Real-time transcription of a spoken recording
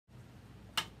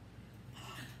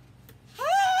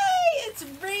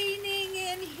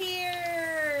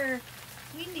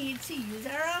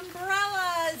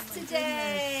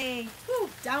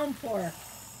downpour.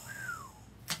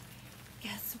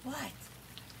 Guess what?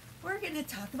 We're going to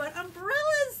talk about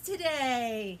umbrellas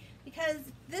today because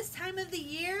this time of the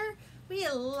year we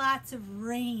get lots of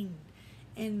rain,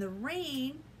 and the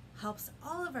rain helps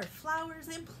all of our flowers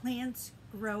and plants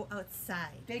grow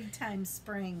outside. Big time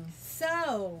spring.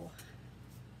 So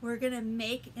we're going to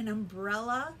make an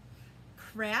umbrella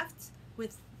craft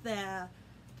with the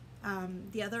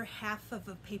other half of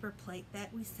a paper plate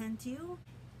that we sent you,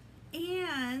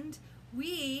 and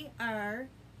we are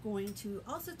going to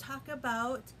also talk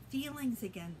about feelings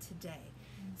again today.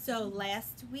 So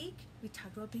last week we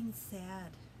talked about being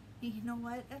sad. You know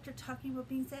what? After talking about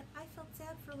being sad, I felt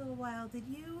sad for a little while. Did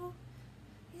you?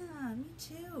 Yeah, me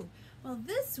too. Well,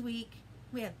 this week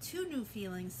we have two new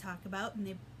feelings to talk about, and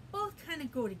they both kind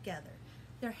of go together.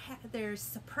 They're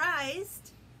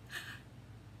surprised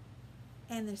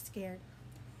and they're scared.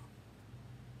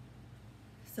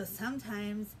 So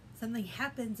sometimes something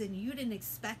happens and you didn't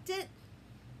expect it,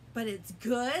 but it's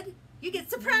good. You get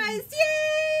surprised.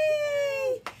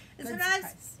 Yay! And Good sometimes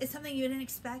surprise. it's something you didn't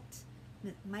expect.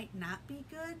 It might not be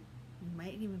good. You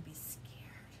might even be scared.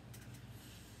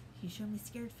 Can you show me a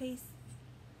scared face?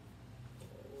 Oh,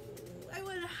 I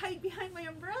want to hide behind my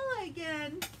umbrella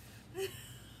again.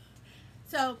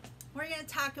 So we're going to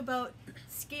talk about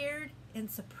scared and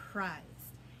surprised.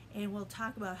 And we'll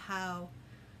talk about how,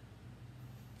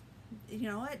 you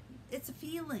know what, it's a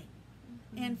feeling.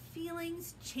 And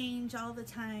feelings change all the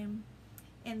time,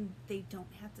 and they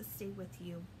don't have to stay with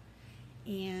you.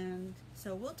 And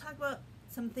so we'll talk about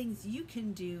some things you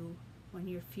can do when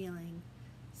you're feeling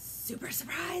super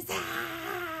surprised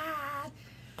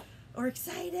or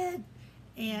excited,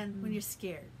 and when you're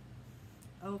scared.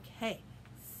 Okay,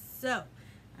 so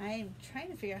I'm trying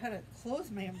to figure out how to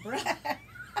close my umbrella.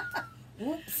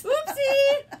 Oops.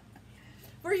 Oopsie!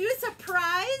 Were you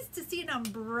surprised to see an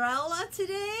umbrella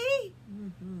today?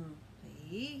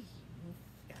 See,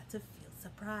 you've got to feel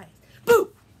surprised.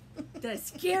 Boo! Did I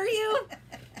scare you?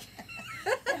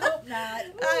 I hope not.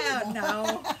 I don't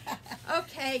know.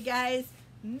 Okay, guys,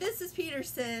 Mrs.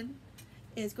 Peterson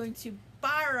is going to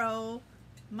borrow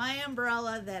my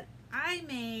umbrella that I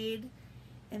made,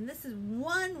 and this is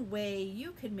one way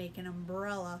you could make an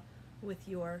umbrella with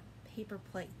your paper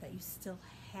plate that you still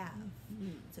have.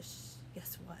 So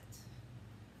guess what?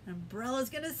 An umbrella's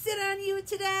gonna sit on you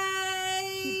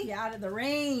today. Keep you out of the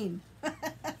rain.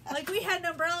 Like we had an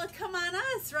umbrella come on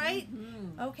us, right?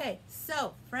 Okay,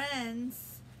 so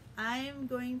friends, I'm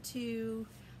going to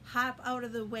hop out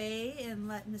of the way and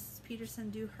let Mrs. Peterson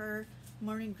do her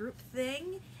morning group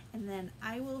thing, and then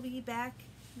I will be back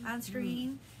on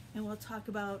screen, and we'll talk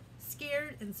about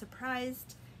scared and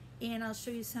surprised, and I'll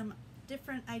show you some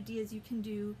different ideas you can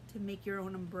do to make your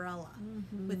own umbrella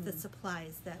with the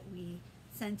supplies that we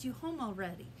sent you home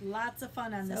already. Lots of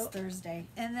fun on this Thursday.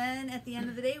 And then at the end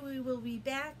of the day, we will be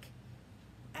back.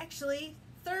 Actually,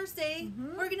 Thursday,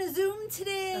 we're going to Zoom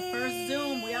today. The first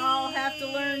Zoom. We all have to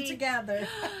learn together.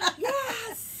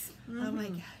 Yes! Oh my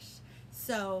gosh.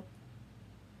 So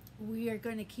we are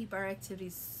going to keep our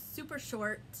activities super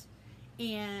short.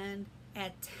 And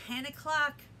at 10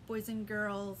 o'clock, boys and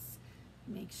girls,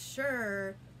 make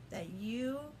sure that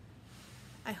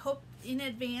I hope in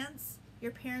advance,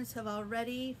 your parents have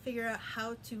already figured out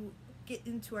how to get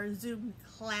into our Zoom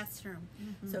classroom.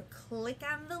 So click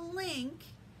on the link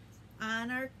on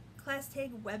our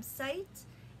ClassTag website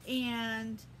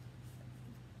and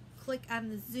click on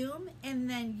the Zoom, and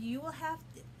then you'll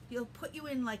put you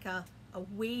in like a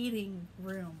waiting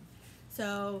room.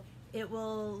 So it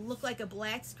will look like a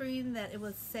black screen that it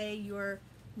will say your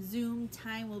Zoom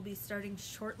time will be starting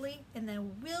shortly, and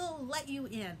then we'll let you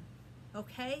in.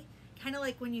 Okay? Kind of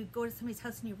like when you go to somebody's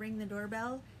house and you ring the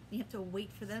doorbell and you have to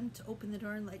wait for them to open the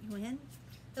door and let you in.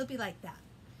 It'll be like that.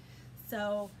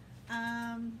 So,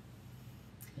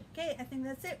 okay, I think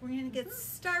that's it. We're going to get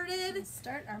started. Let's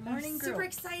start our morning group. Super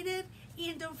excited.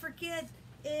 And don't forget,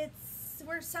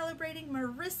 we're celebrating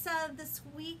Marissa this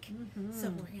week. So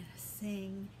we're going to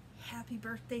sing happy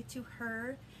birthday to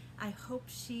her. I hope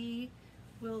she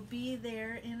will be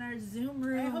there in our Zoom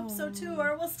room. I hope so too,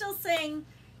 or we'll still sing.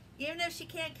 Even if she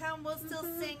can't come, we'll still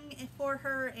sing for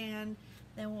her, and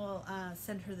then we'll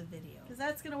send her the video. Because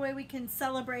that's going to way we can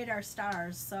celebrate our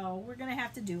stars, so we're going to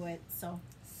have to do it. So,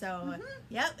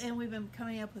 yep, and we've been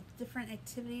coming up with different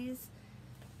activities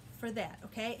for that,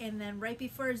 okay? And then right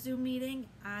before our Zoom meeting,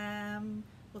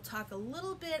 we'll talk a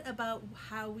little bit about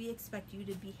how we expect you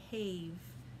to behave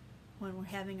when we're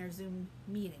having our Zoom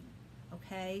meeting,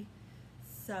 okay?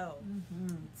 So,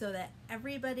 so that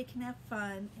everybody can have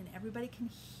fun and everybody can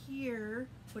hear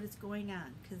what is going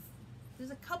on, because there's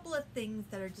a couple of things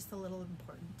that are just a little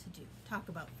important to talk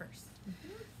about first.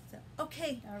 So,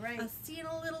 okay. All right. I'll see you in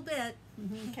a little bit.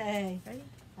 Okay. Ready?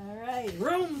 All right.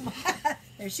 Room.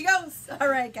 There she goes. All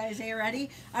right, guys. Are you ready?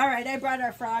 All right. I brought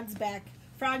our frogs back.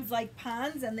 Frogs like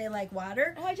ponds and they like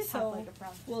water. Oh, I just so talk like a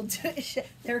frog. We'll do.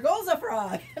 There goes a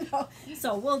frog. No.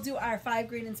 So we'll do our 5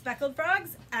 green and speckled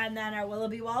frogs, and then our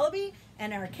Willoughby Wallaby,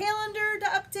 and our calendar to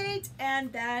update,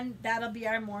 and then that'll be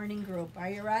our morning group.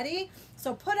 Are you ready?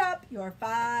 So put up your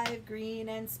 5 green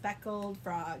and speckled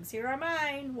frogs. Here are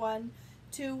mine. 1,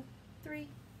 2, 3,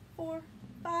 4,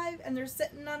 5, and they're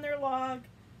sitting on their log.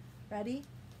 Ready?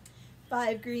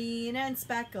 5 green and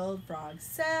speckled frogs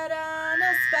sat on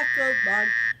a speckled log,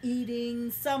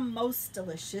 eating some most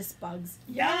delicious bugs.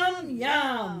 Yum,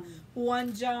 yum!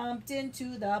 One jumped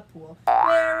into the pool,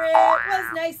 where it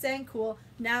was nice and cool.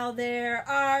 Now there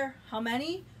are, how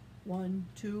many? 1,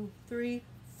 2, 3,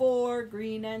 4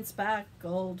 green and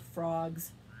speckled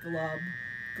frogs. Glub,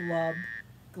 glub,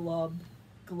 glub,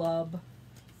 glub.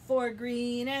 4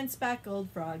 green and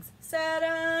speckled frogs sat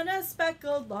on a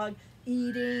speckled log,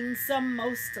 eating some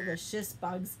most delicious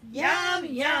bugs. Yum,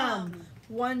 yum!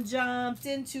 One jumped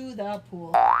into the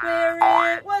pool,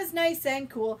 where it was nice and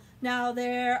cool. Now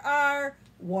there are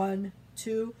 1,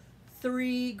 2,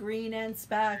 3 green and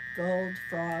speckled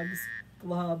frogs.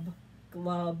 Glub,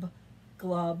 glub,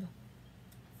 glub.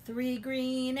 3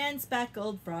 green and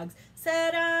speckled frogs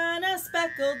sat on a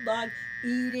speckled log,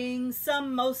 eating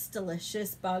some most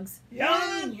delicious bugs.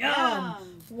 Yum,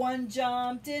 yum! One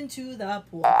jumped into the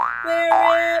pool,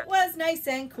 where it was nice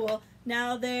and cool.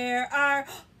 Now there are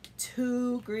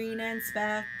 2 green and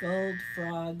speckled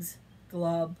frogs.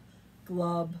 Glub,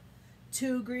 glub.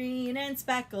 2 green and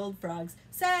speckled frogs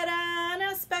sat on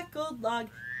a speckled log,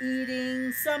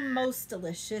 eating some most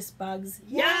delicious bugs.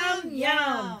 Yum,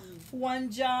 yum!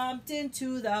 One jumped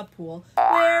into the pool,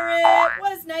 where it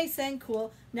was nice and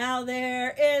cool. Now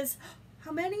there is,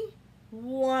 how many?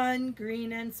 1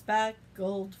 green and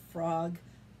speckled frog.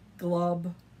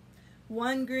 Glub.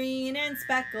 1 green and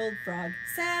speckled frog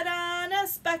sat on a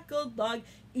speckled log,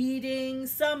 eating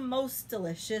some most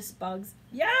delicious bugs.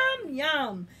 Yum,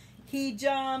 yum! He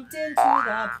jumped into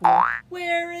the pool,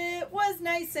 where it was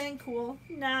nice and cool.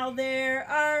 Now there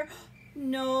are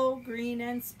no green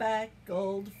and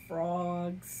speckled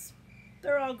frogs.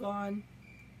 They're all gone.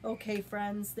 Okay,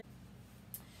 friends.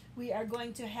 We are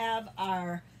going to have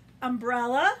our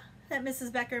umbrella that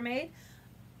Mrs. Becker made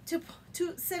to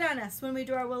sit on us when we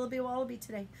do our Willoughby Wallaby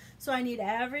today. So I need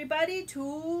everybody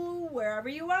to, wherever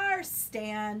you are,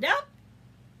 stand up.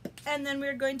 And then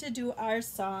we're going to do our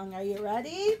song. Are you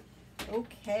ready?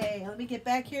 Okay, let me get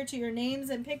back here to your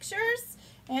names and pictures.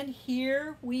 And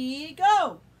here we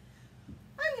go.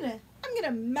 I'm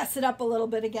gonna mess it up a little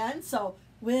bit again. So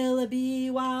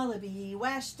Willoughby Wallaby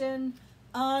Washton,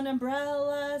 an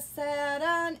umbrella sat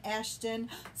on Ashton.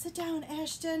 Sit down,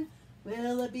 Ashton.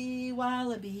 Willoughby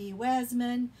Wallaby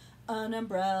Wasman, an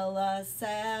umbrella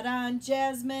sat on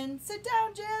Jasmine. Sit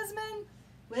down, Jasmine.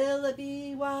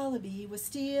 Willoughby Wallaby was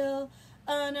steel,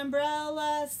 an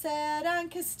umbrella sat on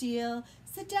Castile.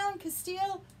 Sit down,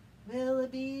 Castile.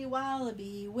 Willoughby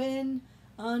Wallaby Win,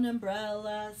 an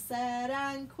umbrella sat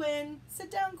on Quinn.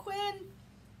 Sit down, Quinn.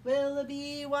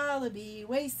 Willoughby Wallaby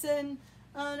Wason,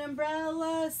 an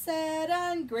umbrella sat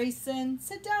on Grayson.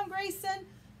 Sit down, Grayson.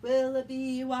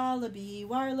 Willoughby Wallaby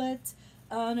Warlet,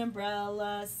 an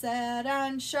umbrella sat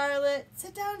on Charlotte.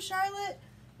 Sit down, Charlotte.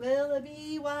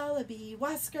 Willoughby Wallaby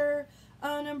Wasker,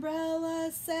 an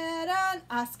umbrella sat on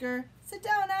Oscar. Sit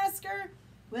down, Oscar.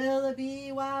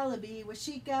 Willoughby Wallaby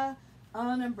Washika,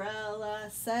 an umbrella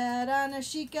sat on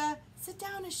Ashika. Sit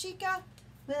down, Ashika.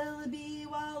 Willoughby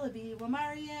Wallaby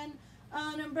Wamarian,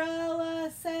 an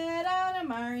umbrella sat on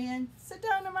Amarian. Sit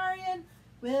down, Amarian.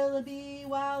 Willoughby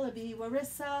Wallaby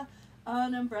Warissa,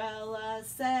 an umbrella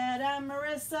sat on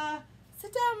Marissa.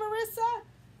 Sit down, Marissa.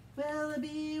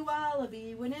 Willoughby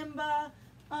Wallaby Winimba,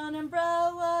 an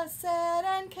umbrella sat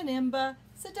on Kanimba.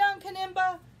 Sit down,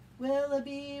 Kanimba.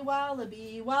 Willoughby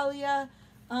Wallaby Walia,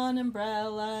 an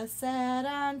umbrella sat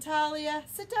on Talia.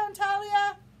 Sit down,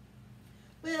 Talia.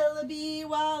 Willoughby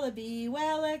Wallaby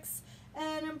Walex,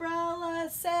 an umbrella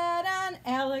sat on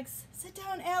Alex. Sit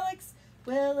down, Alex.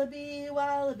 Willoughby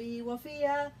Wallaby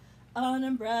Wafia, an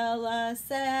umbrella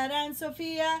sat on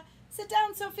Sophia. Sit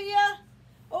down, Sophia.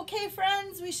 Okay,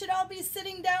 friends, we should all be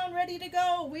sitting down, ready to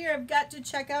go. We have got to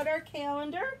check out our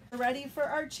calendar. We're ready for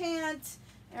our chant.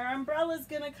 Our umbrella's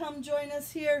going to come join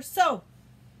us here. So,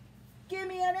 give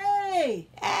me an A.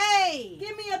 A.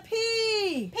 Give me a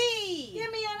P. P.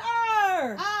 Give me an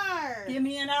R. R. Give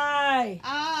me an I.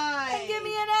 I. And give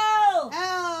me an L.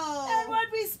 L. And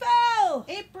what'd we spell?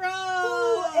 April.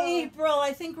 April,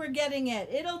 I think we're getting it.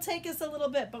 It'll take us a little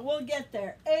bit, but we'll get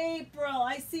there. April,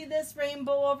 I see this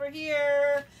rainbow over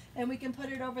here, and we can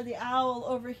put it over the owl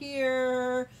over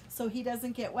here so he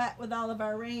doesn't get wet with all of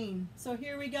our rain. So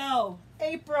here we go.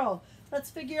 April,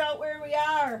 let's figure out where we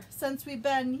are since we've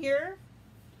been here.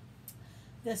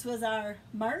 This was our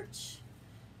March.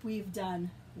 We've done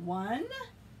 1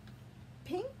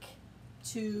 pink,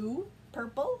 2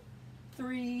 purple,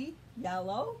 3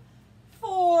 yellow,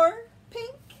 4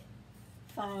 pink,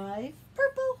 5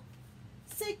 purple,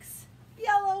 6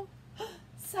 yellow,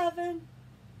 7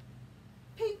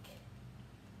 pink,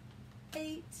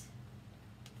 8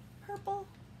 purple.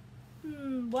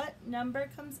 What number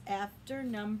comes after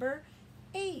number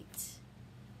 8?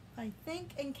 I think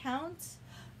and count,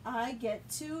 I get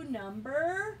to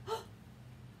number,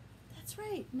 that's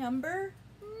right, number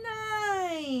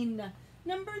 9.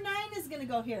 Number 9 is going to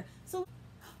go here. So,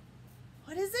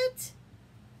 what is it?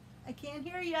 I can't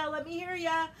hear ya. Let me hear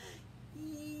ya.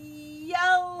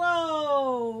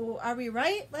 Yellow. Are we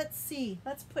right? Let's see.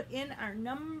 Let's put in our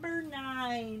number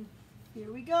 9.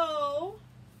 Here we go.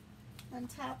 On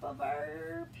top of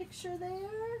our picture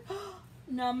there.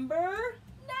 Number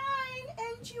 9.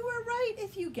 And you were right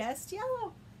if you guessed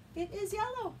yellow. It is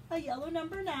yellow. A yellow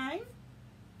number 9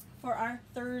 for our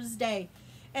Thursday.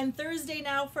 And Thursday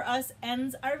now for us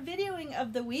ends our videoing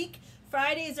of the week.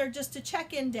 Fridays are just a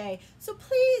check-in day. So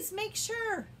please make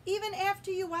sure, even after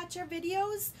you watch our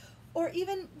videos, or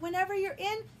even whenever you're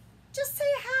in, just say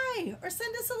hi, or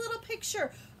send us a little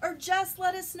picture, or just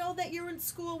let us know that you're in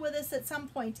school with us at some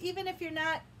point. Even if you're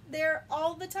not there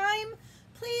all the time,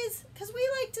 please, because we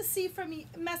like to see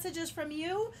messages from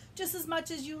you just as much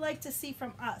as you like to see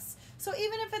from us. So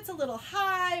even if it's a little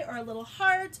hi or a little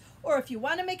heart, or if you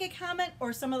want to make a comment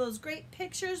or some of those great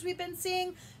pictures we've been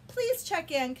seeing, please check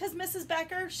in, because Mrs.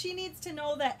 Becker, she needs to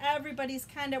know that everybody's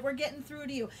we're getting through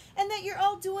to you, and that you're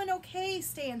all doing okay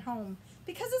staying home,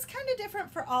 because it's kind of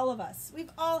different for all of us.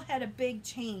 We've all had a big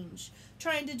change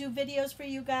trying to do videos for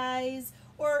you guys,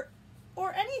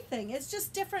 or anything. It's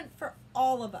just different for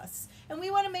all of us. And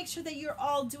we want to make sure that you're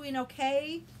all doing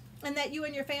okay, and that you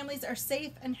and your families are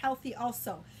safe and healthy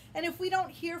also. And if we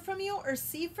don't hear from you or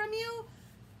see from you,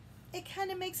 it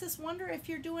kind of makes us wonder if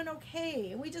you're doing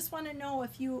okay. We just want to know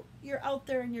if you're out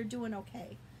there and you're doing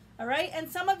okay. All right? And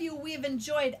some of you, we have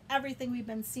enjoyed everything we've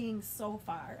been seeing so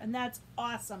far, and that's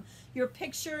awesome. Your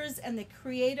pictures and the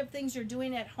creative things you're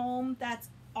doing at home, that's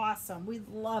awesome. We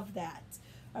love that.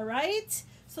 All right?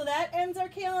 So that ends our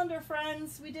calendar,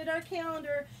 friends. We did our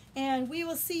calendar, and we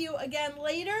will see you again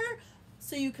later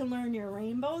so you can learn your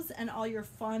rainbows and all your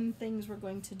fun things we're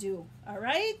going to do. All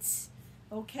right?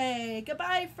 Okay,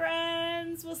 goodbye,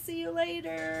 friends. We'll see you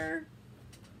later.